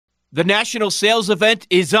The national sales event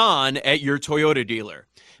is on at your Toyota dealer,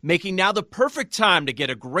 making now the perfect time to get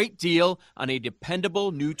a great deal on a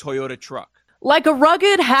dependable new Toyota truck. Like a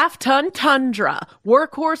rugged half-ton Tundra,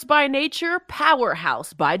 workhorse by nature,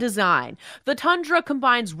 powerhouse by design. The Tundra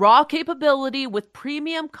combines raw capability with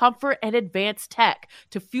premium comfort and advanced tech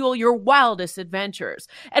to fuel your wildest adventures.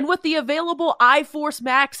 And with the available iForce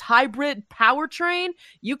Max hybrid powertrain,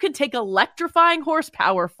 you can take electrifying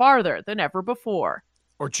horsepower farther than ever before.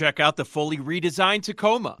 Or check out the fully redesigned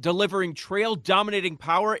Tacoma, delivering trail-dominating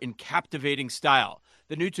power in captivating style.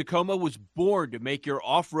 The new Tacoma was born to make your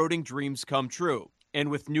off-roading dreams come true.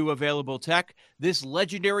 And with new available tech, this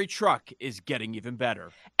legendary truck is getting even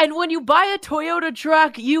better. And when you buy a Toyota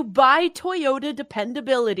truck, you buy Toyota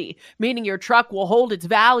dependability, meaning your truck will hold its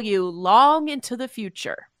value long into the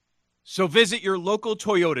future. So visit your local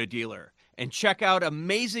Toyota dealer and check out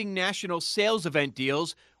amazing national sales event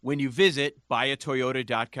deals when you visit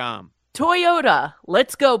buyatoyota.com. Toyota,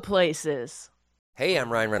 let's go places. Hey, I'm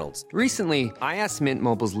Ryan Reynolds. Recently, I asked Mint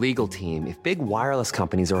Mobile's legal team if big wireless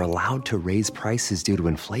companies are allowed to raise prices due to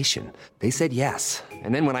inflation. They said yes.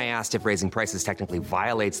 And then when I asked if raising prices technically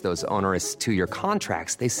violates those onerous two-year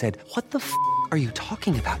contracts, they said, "What the f*** are you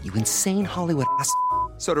talking about, you insane Hollywood ass?"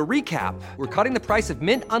 So to recap, we're cutting the price of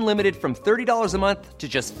Mint Unlimited from $30 a month to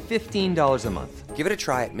just $15 a month. Give it a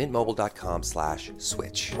try at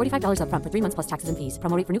mintmobile.com/switch. $45 up front for 3 months plus taxes and fees.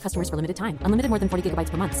 Promo rate for new customers for limited time. Unlimited more than 40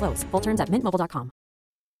 gigabytes per month. Slows full terms at mintmobile.com.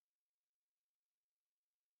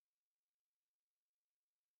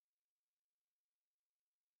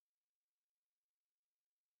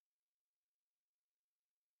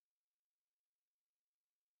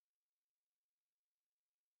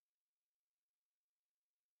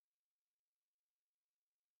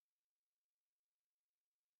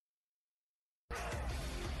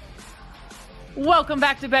 Welcome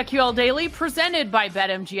back to BetQL Daily, presented by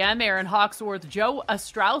BetMGM. Aaron Hawksworth, Joe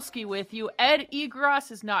Ostrowski with you. Ed Egros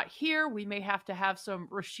is not here. We may have to have some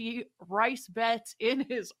Rashid Rice bets in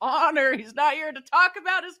his honor. He's not here to talk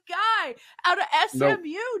about his guy out of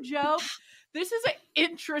SMU, nope. Joe. This is an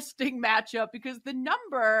interesting matchup because the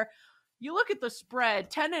number, you look at the spread,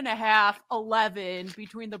 10.5, 11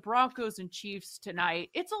 between the Broncos and Chiefs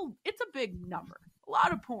tonight. It's a big number, a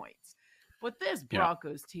lot of points. But this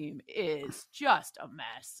Broncos team is just a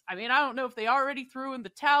mess. I mean, I don't know if they already threw in the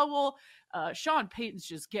towel. Sean Payton's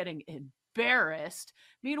just getting embarrassed.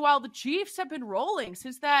 Meanwhile, the Chiefs have been rolling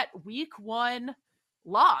since that week 1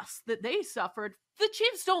 loss that they suffered. The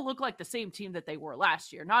Chiefs don't look like the same team that they were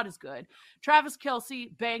last year. Not as good. Travis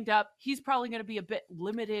Kelce banged up. He's probably going to be a bit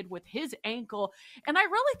limited with his ankle. And I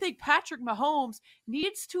really think Patrick Mahomes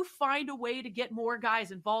needs to find a way to get more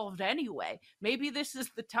guys involved anyway. Maybe this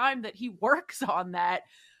is the time that he works on that.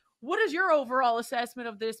 What is your overall assessment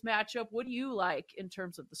of this matchup? What do you like in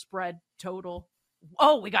terms of the spread total?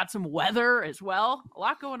 Oh, we got some weather as well. A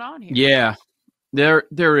lot going on here. Yeah. There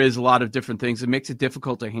is a lot of different things. It makes it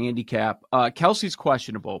difficult to handicap. Kelsey's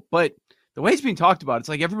questionable, but the way he's being talked about, it's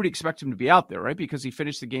like everybody expects him to be out there, right? Because he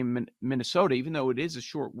finished the game in Minnesota, even though it is a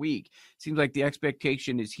short week. Seems like the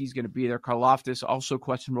expectation is he's going to be there. Karlaftis also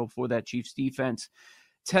questionable for that Chiefs defense.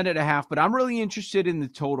 10.5, but I'm really interested in the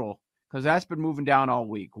total because that's been moving down all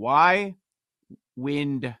week. Why?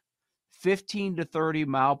 Wind, 15 to 30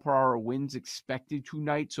 mile per hour winds expected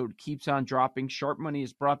tonight, so it keeps on dropping. Sharp Money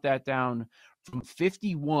has brought that down from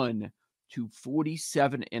 51 to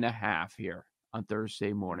 47.5 here on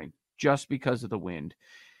Thursday morning, just because of the wind.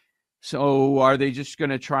 So are they just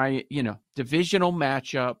going to try, divisional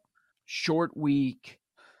matchup, short week,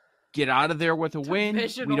 get out of there with a win?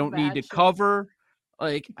 We don't need to cover.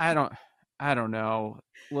 Like, I don't know.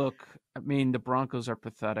 Look, I mean, the Broncos are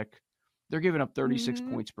pathetic. They're giving up 36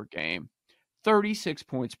 points per game. 36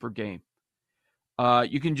 points per game.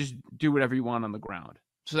 You can just do whatever you want on the ground.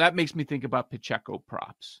 So that makes me think about Pacheco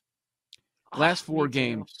props. Last 4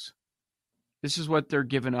 games, this is what they're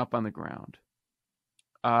giving up on the ground.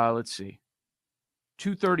 Let's see.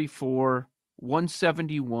 234,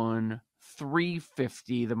 171,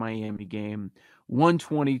 350, the Miami game,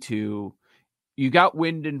 122. You got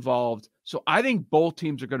wind involved. So I think both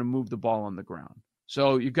teams are going to move the ball on the ground.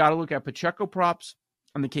 So you've got to look at Pacheco props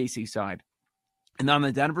on the KC side. And on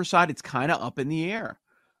the Denver side, it's kind of up in the air.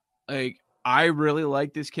 Like, I really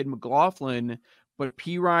like this kid McLaughlin, but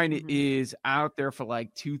Pirine is out there for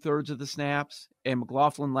like 2/3 of the snaps. And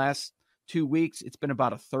McLaughlin last 2 weeks, it's been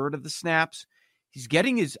about 1/3 of the snaps. He's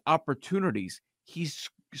getting his opportunities. He's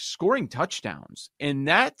scoring touchdowns. And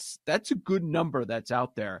that's a good number that's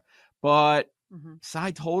out there. But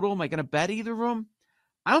side total, am I going to bet either of them?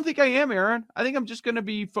 I don't think I am, Aaron. I think I'm just going to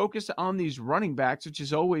be focused on these running backs, which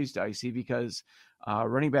is always dicey because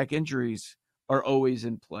Running back injuries are always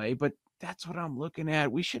in play, but that's what I'm looking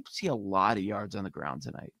at. We should see a lot of yards on the ground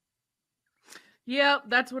tonight. Yeah,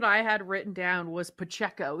 that's what I had written down was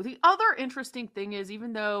Pacheco. The other interesting thing is,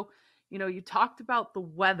 even though, you talked about the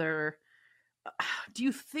weather, do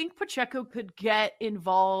you think Pacheco could get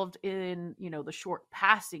involved in, the short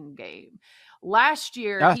passing game? Last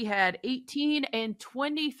year, he had 18 and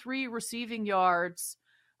 23 receiving yards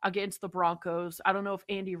against the Broncos. I don't know if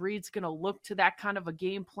Andy Reid's going to look to that kind of a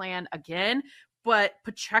game plan again, but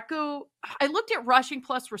Pacheco, I looked at rushing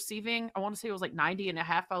plus receiving. I want to say it was like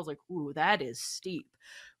 90.5. I was like, ooh, that is steep.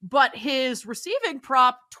 But his receiving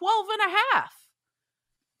prop, 12.5. I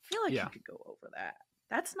feel like you could go over that.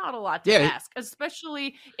 That's not a lot to ask,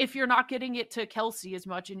 especially if you're not getting it to Kelsey as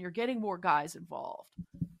much and you're getting more guys involved.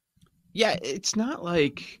 Yeah, it's not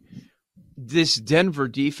like this Denver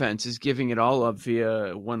defense is giving it all up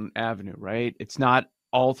via one avenue, right? It's not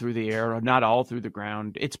all through the air or not all through the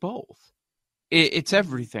ground. It's both. It's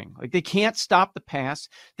everything. Like, they can't stop the pass.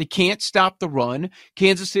 They can't stop the run.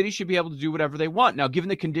 Kansas City should be able to do whatever they want. Now, given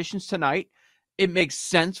the conditions tonight, it makes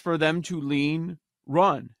sense for them to lean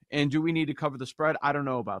run. And do we need to cover the spread? I don't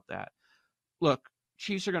know about that. Look,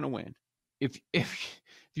 Chiefs are going to win. If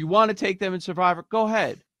you want to take them in Survivor, go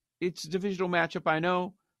ahead. It's a divisional matchup, I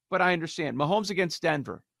know, but I understand. Mahomes against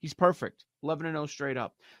Denver, he's perfect. 11-0 straight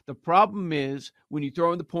up. The problem is when you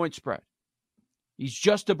throw in the point spread, he's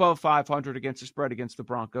just above 500 against the spread against the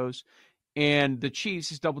Broncos. And the Chiefs,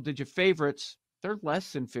 his double-digit favorites, they're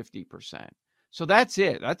less than 50%. So that's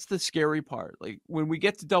it. That's the scary part. Like, when we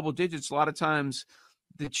get to double digits, a lot of times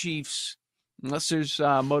the Chiefs, unless there's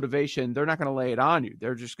motivation, they're not going to lay it on you.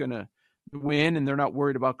 They're just going to win, and they're not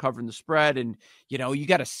worried about covering the spread. And, you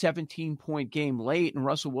got a 17-point game late, and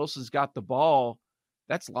Russell Wilson's got the ball.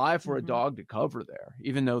 That's live for a dog to cover there,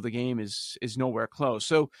 even though the game is nowhere close.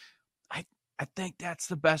 So I think that's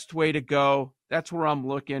the best way to go. That's where I'm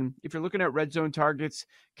looking. If you're looking at red zone targets,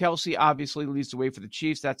 Kelsey obviously leads the way for the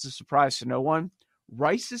Chiefs. That's a surprise to no one.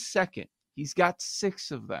 Rice is second. He's got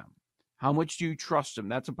 6 of them. How much do you trust him?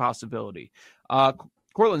 That's a possibility.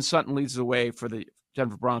 Cortland Sutton leads the way for the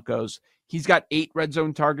Denver Broncos. He's got 8 red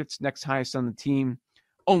zone targets, next highest on the team.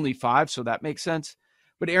 Only 5, so that makes sense.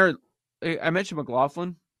 But Aaron, I mentioned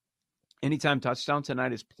McLaughlin. Anytime touchdown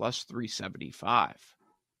tonight is plus 375.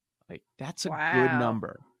 Like, that's a good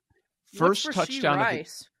number. First touchdown.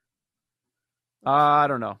 Rice? I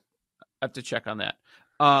don't know. I have to check on that.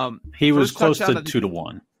 He was close to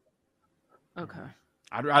 2-1. Okay.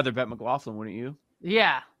 I'd rather bet McLaughlin, wouldn't you?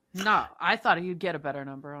 Yeah. No, I thought you'd get a better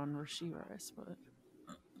number on Rashee Rice, but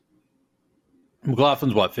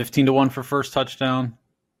McLaughlin's what, 15-1 for first touchdown?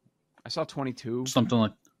 I saw 22. Something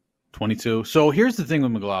like 22. So here's the thing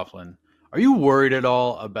with McLaughlin. Are you worried at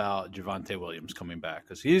all about Javonte Williams coming back?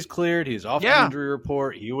 Because he's cleared. He's off the injury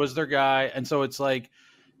report. He was their guy. And so it's like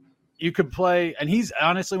you could play. And he's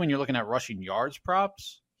honestly, when you're looking at rushing yards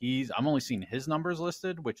props, I'm only seeing his numbers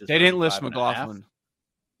listed, which is they didn't list McLaughlin.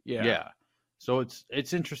 Yeah. So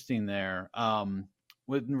it's interesting there.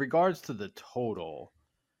 With regards to the total,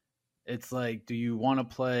 it's like, do you want to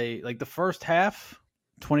play like the first half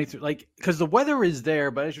 23? Like, because the weather is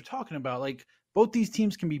there, but as you're talking about, like, both these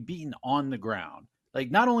teams can be beaten on the ground. Like,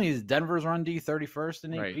 not only is Denver's run D 31st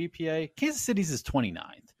in EPA, Kansas City's is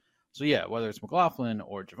 29th. So, yeah, whether it's McLaughlin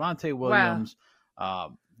or Javonte Williams,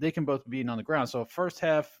 they can both be beaten on the ground. So, the first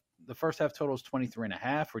half total is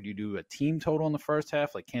 23.5. Or do you do a team total in the first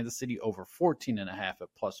half, like Kansas City over 14.5 at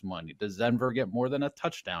plus money? Does Denver get more than a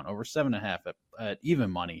touchdown over 7.5 at even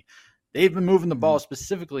money? They've been moving the ball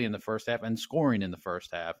specifically in the first half and scoring in the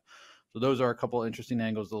first half. So those are a couple of interesting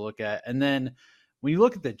angles to look at. And then when you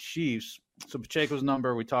look at the Chiefs, so Pacheco's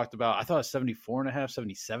number we talked about, I thought it was 74.5,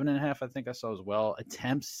 77.5, I think I saw as well.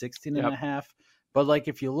 Attempts 16.5. But like,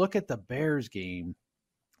 if you look at the Bears game,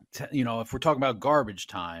 if we're talking about garbage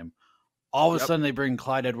time, all of a sudden they bring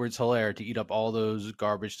Clyde Edwards-Helaire to eat up all those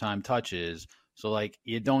garbage time touches. So, like,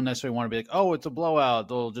 you don't necessarily want to be like, oh, it's a blowout.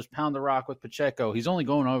 They'll just pound the rock with Pacheco. He's only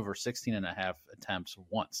going over 16.5 attempts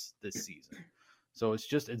once this season. So it's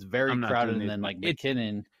very crowded. And then, like,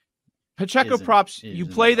 McKinnon. Pacheco props, you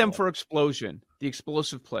play them for explosion, the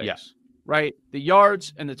explosive plays, right? The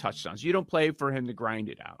yards and the touchdowns. You don't play for him to grind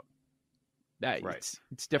it out.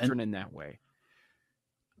 It's different in that way.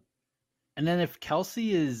 And then if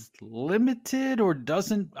Kelsey is limited or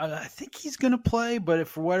doesn't, I think he's going to play. But if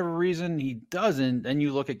for whatever reason he doesn't, then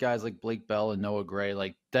you look at guys like Blake Bell and Noah Gray.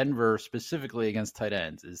 Like Denver specifically against tight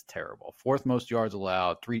ends is terrible. 4th most yards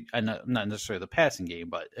allowed, and not necessarily the passing game,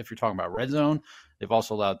 but if you're talking about red zone, they've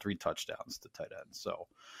also allowed 3 touchdowns to tight ends. So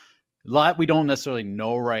a lot we don't necessarily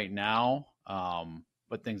know right now.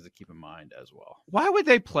 but things to keep in mind as well. Why would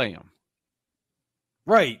they play him?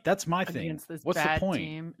 Right, that's my thing. Against this What's the bad point?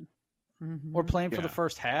 team. Mm-hmm. Or playing for the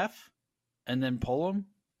first half and then pull him?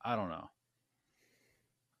 I don't know.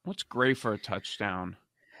 What's Gray for a touchdown?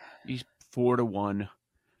 He's 4-1.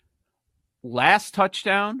 Last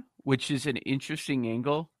touchdown, which is an interesting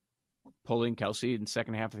angle, pulling Kelsey in the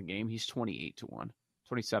second half of the game, he's 28-1.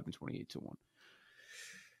 28-1.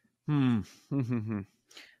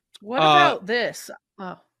 What about this?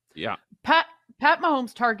 Yeah. Pat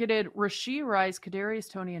Mahomes targeted Rashee Rice,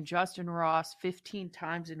 Kadarius Toney, and Justin Ross 15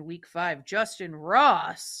 times in week 5. Justin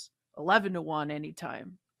Ross, 11-1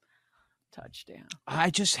 anytime touchdown. I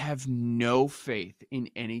just have no faith in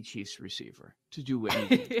any Chiefs receiver to do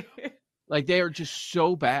anything. Like, they are just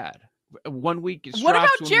so bad. 1 week is what about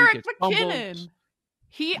drops, Jerick 1 week McKinnon?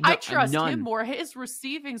 No, I trust none. him more. His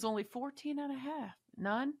receiving's only 14.5.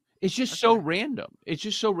 None? It's just so random. It's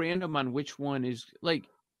just so random on which one is like,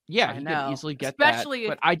 yeah, he can easily get especially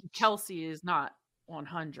that. Especially if Kelsey is not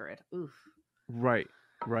 100. Oof. Right.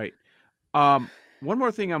 One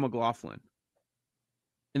more thing on McLaughlin.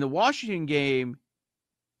 In the Washington game,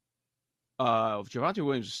 Javonte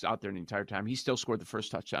Williams was out there the entire time. He still scored the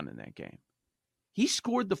first touchdown in that game. He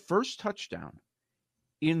scored the first touchdown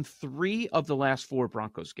in 3 of the last 4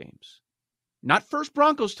 Broncos games. Not first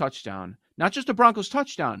Broncos touchdown, not just a Broncos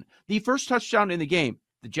touchdown, the first touchdown in the game.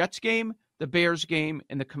 The Jets game, the Bears game,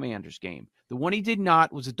 and the Commanders game. The one he did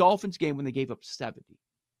not was the Dolphins game when they gave up 70.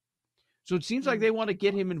 So it seems like they want to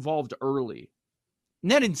get him involved early. Isn't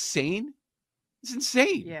that insane? It's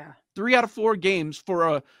insane. Yeah. 3 out of 4 games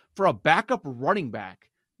for a backup running back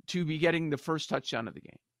to be getting the first touchdown of the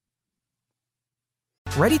game.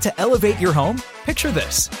 Ready to elevate your home? Picture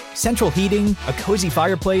this: central heating, a cozy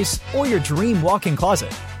fireplace, or your dream walk-in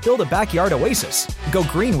closet. Build a backyard oasis, go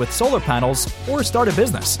green with solar panels, or start a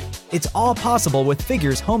business. It's all possible with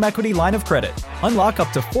Figure's home equity line of credit. Unlock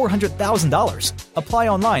up to $400,000. Apply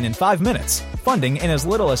online in 5 minutes. Funding in as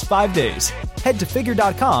little as 5 days. Head to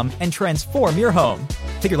Figure.com and transform your home.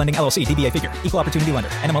 Figure Lending LLC, DBA Figure, Equal Opportunity Lender,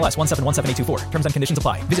 NMLS 1717824. Terms and conditions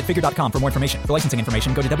apply. Visit Figure.com for more information. For licensing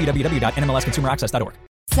information, go to www.nmlsconsumeraccess.org.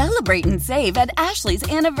 Celebrate and save at Ashley's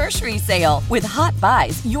Anniversary Sale. With Hot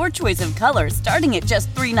Buys, your choice of colors starting at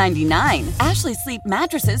just $3.99. Ashley Sleep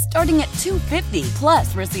mattresses starting at $2.50.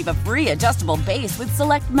 Plus, receive a free adjustable base with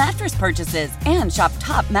select mattress purchases. And shop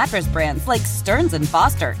top mattress brands like Stearns &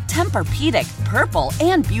 Foster, Tempur-Pedic, Purple,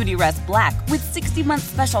 and Beautyrest Black with 60-month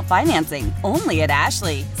special financing. Only at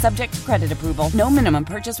Ashley. Subject to credit approval. No minimum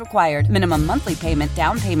purchase required. Minimum monthly payment,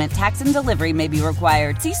 down payment, tax, and delivery may be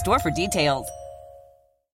required. See store for details.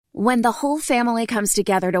 When the whole family comes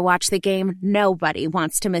together to watch the game, nobody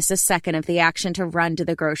wants to miss a second of the action to run to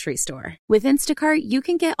the grocery store. With Instacart, you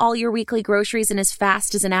can get all your weekly groceries in as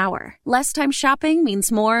fast as an hour. Less time shopping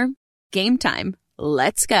means more game time.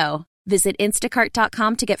 Let's go. Visit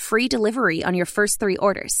instacart.com to get free delivery on your first 3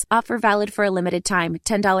 orders. Offer valid for a limited time.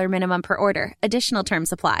 $10 minimum per order. Additional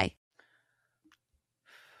terms apply.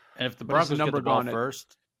 And if the Broncos get the ball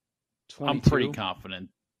first, 22? I'm pretty confident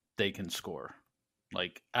they can score.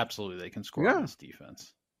 Like, absolutely, they can score on this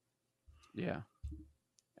defense. Yeah.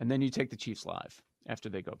 And then you take the Chiefs live after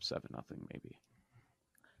they go up 7-0, maybe.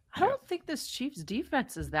 I don't think this Chiefs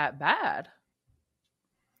defense is that bad.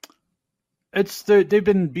 They've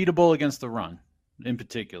been beatable against the run, in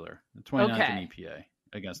particular. 29th in EPA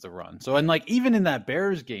against the run. So, and like, even in that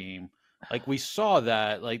Bears game, like, we saw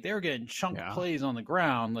that, like, they were getting chunk plays on the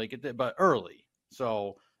ground, like, but early.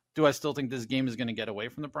 So, do I still think this game is going to get away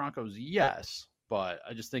from the Broncos? Yes. But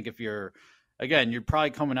I just think if you're probably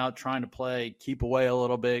coming out trying to play, keep away a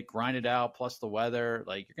little bit, grind it out, plus the weather,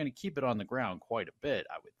 like, you're going to keep it on the ground quite a bit,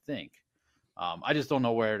 I would think. I just don't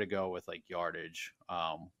know where to go with, like, yardage.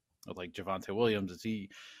 With, like, Javonte Williams, if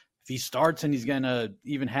he starts and he's going to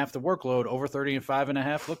even half the workload, over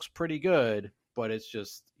 30.5 looks pretty good. But it's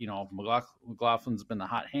just, McLaughlin's been the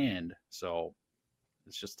hot hand, so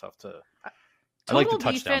it's just tough to. I like the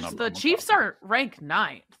touchdown defense, number. the Chiefs are ranked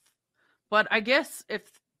 9th. But I guess if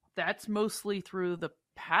that's mostly through the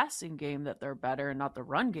passing game that they're better and not the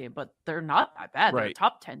run game, but they're not that bad. They're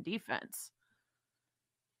top 10 defense.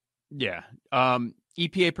 Yeah.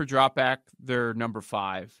 EPA per dropback, they're number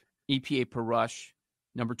 5. EPA per rush,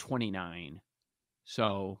 number 29.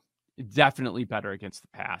 So definitely better against the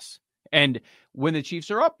pass. And when the Chiefs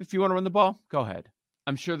are up, if you want to run the ball, go ahead.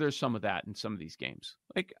 I'm sure there's some of that in some of these games.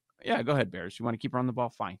 Like, yeah, go ahead, Bears. You want to keep running the ball?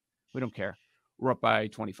 Fine. We don't care. We're up by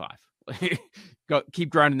 25. Go keep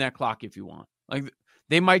grinding that clock if you want. Like,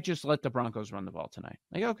 they might just let the Broncos run the ball tonight.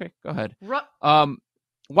 Like, okay, go ahead.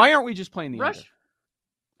 Why aren't we just playing the under?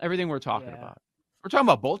 Everything we're talking about. We're talking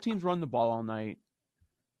about both teams run the ball all night.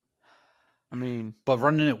 I mean, but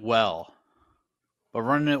running it well.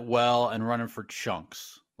 And running for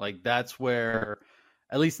chunks. Like, that's where,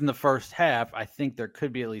 at least in the first half, I think there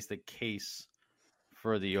could be at least a case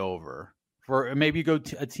for the over. For maybe you go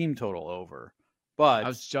a team total over. But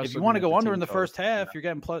if you want to go under in the first half, you're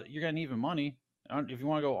getting even money. If you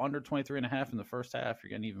want to go under 23.5 in the first half, you're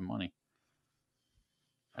getting even money.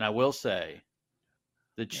 And I will say,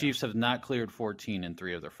 the Chiefs have not cleared 14 in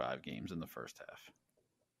 3 of their 5 games in the first half.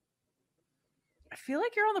 I feel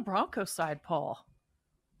like you're on the Broncos side, Paul.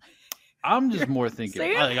 I'm just more thinking.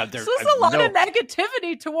 There's a lot of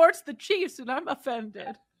negativity towards the Chiefs, and I'm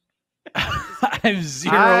offended. I have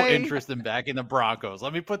zero interest in backing the Broncos.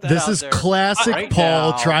 Let me put that this out is there. classic Right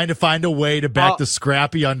Paul now, trying to find a way to back the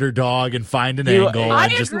scrappy underdog and find an angle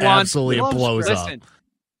and just absolutely it blows up.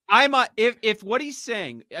 I'm if what he's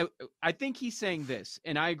saying, I think he's saying this,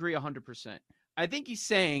 and I agree 100%. I think he's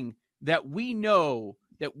saying that we know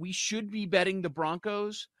that we should be betting the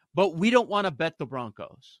Broncos, but we don't want to bet the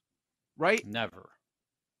Broncos, right? Never.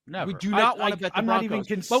 We do not want to bet the I'm Broncos, not even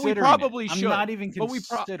considering but we probably should. I'm not even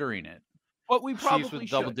considering it. But we probably Chiefs with should.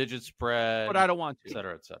 double-digit spread, but I don't want to. Et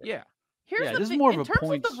cetera, et cetera. Yeah. Here's the this thing. is more In of a terms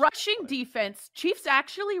points of the rushing defense, Chiefs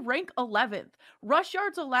actually rank 11th. Rush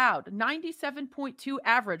yards allowed, 97.2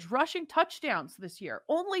 average. Rushing touchdowns this year,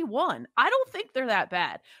 only 1. I don't think they're that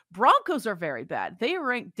bad. Broncos are very bad. They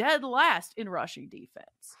rank dead last in rushing defense.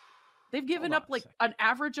 They've given up like an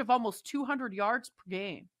average of almost 200 yards per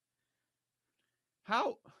game.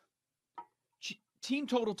 How? Team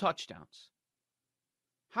total touchdowns.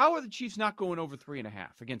 How are the Chiefs not going over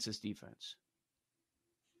 3.5 against this defense?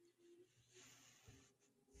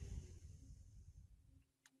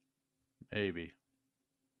 Maybe.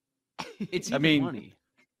 It's even money.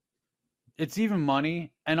 It's even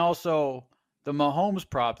money. And also the Mahomes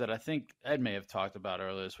prop that I think Ed may have talked about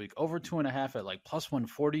earlier this week, over 2.5 at like plus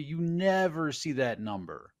 140. You never see that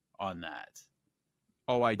number on that.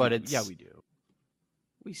 Oh, I do. But it's, yeah, we do.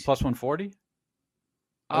 We see plus 140?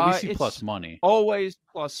 We see plus money. Always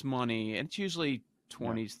plus money. And it's usually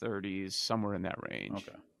 20s, 30s, somewhere in that range.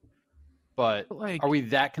 Okay. But are we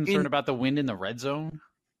that concerned about the wind in the red zone?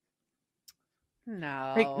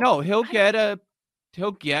 No. No, he'll get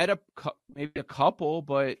maybe a couple,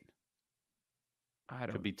 but I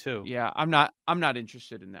don't. Could be 2. Yeah, I'm not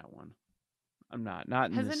interested in that one. I'm not.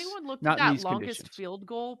 Not in Has this, anyone looked not at in that longest conditions. field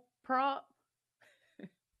goal prop?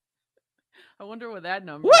 I wonder what that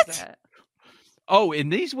number is at. Oh, in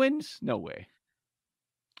these wins? No way.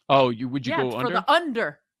 Oh, would you go for under? the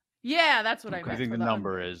under. Yeah, that's what I meant. I think the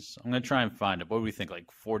number is. I'm going to try and find it. What do we think? Like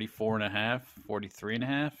 44.5,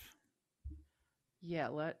 43.5? Yeah,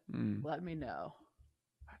 let me know.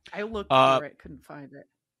 I looked for it, couldn't find it.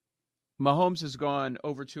 Mahomes has gone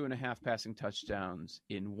over 2.5 passing touchdowns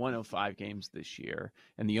in 105 games this year.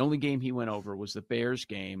 And the only game he went over was the Bears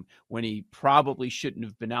game when he probably shouldn't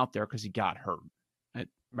have been out there because he got hurt. I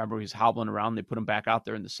remember he was hobbling around. They put him back out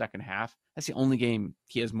there in the second half. That's the only game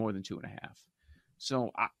he has more than 2.5.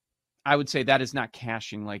 So I would say that is not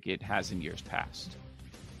cashing like it has in years past.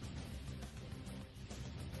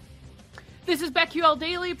 This is BetQL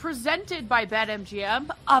Daily presented by BetMGM.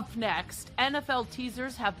 Up next, NFL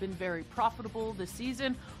teasers have been very profitable this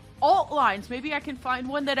season. Alt lines, maybe I can find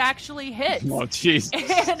one that actually hits. Oh, jeez.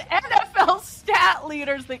 And NFL stat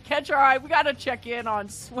leaders that catch our eye. We got to check in on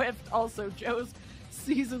Swift. Also, Joe's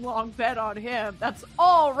season-long bet on him. That's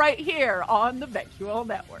all right here on the BetQL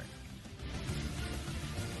Network.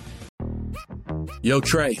 Yo,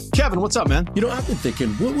 Trey. Kevin, what's up, man? You know, I've been thinking,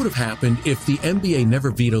 what would have happened if the NBA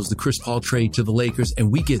never vetoes the Chris Paul trade to the Lakers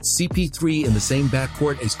and we get CP3 in the same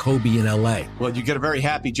backcourt as Kobe in LA? Well, you get a very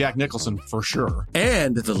happy Jack Nicholson for sure.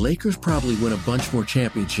 And the Lakers probably win a bunch more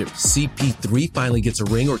championships. CP3 finally gets a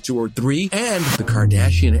ring or 2 or 3, and the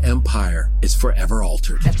Kardashian empire is forever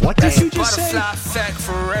altered. What did you just say?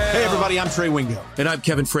 Hey, everybody, I'm Trey Wingo. And I'm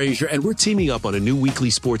Kevin Frazier, and we're teaming up on a new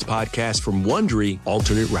weekly sports podcast from Wondery,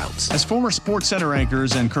 Alternate Routes. As former Sports Center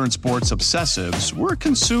anchors and current sports obsessives, we're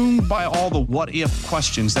consumed by all the what-if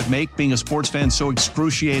questions that make being a sports fan so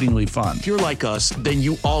excruciatingly fun. If you're like us, then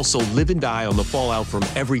you also live and die on the fallout from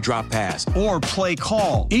every drop pass. Or play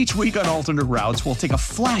call. Each week on Alternate Routes, we'll take a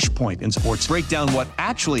flashpoint in sports, break down what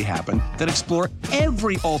actually happened, then explore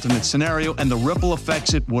every alternate scenario and the ripple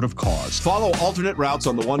effects it would have caused. Follow Alternate Routes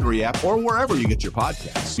on the Wondery app or wherever you get your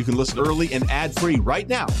podcasts. You can listen early and ad-free right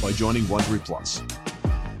now by joining Wondery Plus.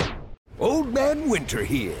 Old Man Winter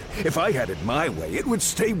here. If I had it my way, it would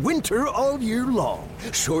stay winter all year long.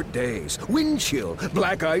 Short days, wind chill,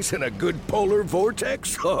 black ice, and a good polar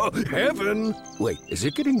vortex. Oh, heaven. Wait, is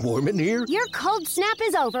it getting warm in here? Your cold snap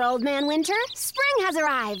is over, Old Man Winter. Spring has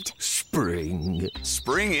arrived. spring.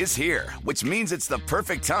 Spring is here, which means it's the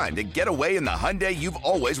perfect time to get away in the Hyundai you've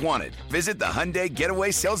always wanted. Visit the Hyundai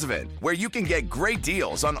Getaway Sales Event, where you can get great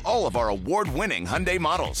deals on all of our award-winning Hyundai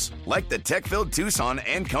models, like the tech-filled Tucson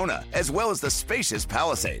and Kona, as well as the spacious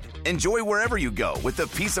Palisade. Enjoy wherever you go with the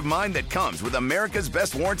peace of mind that comes with America's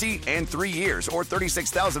best warranty and 3 years or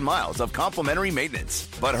 36,000 miles of complimentary maintenance.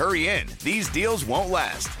 But hurry in, these deals won't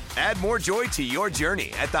last. Add more joy to your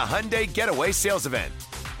journey at the Hyundai Getaway Sales Event.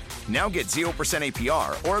 Now get 0%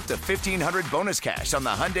 APR or up to $1,500 bonus cash on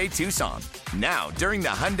the Hyundai Tucson. Now, during the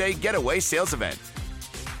Hyundai Getaway Sales Event.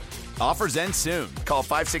 Offers end soon. Call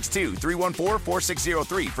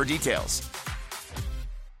 562-314-4603 for details.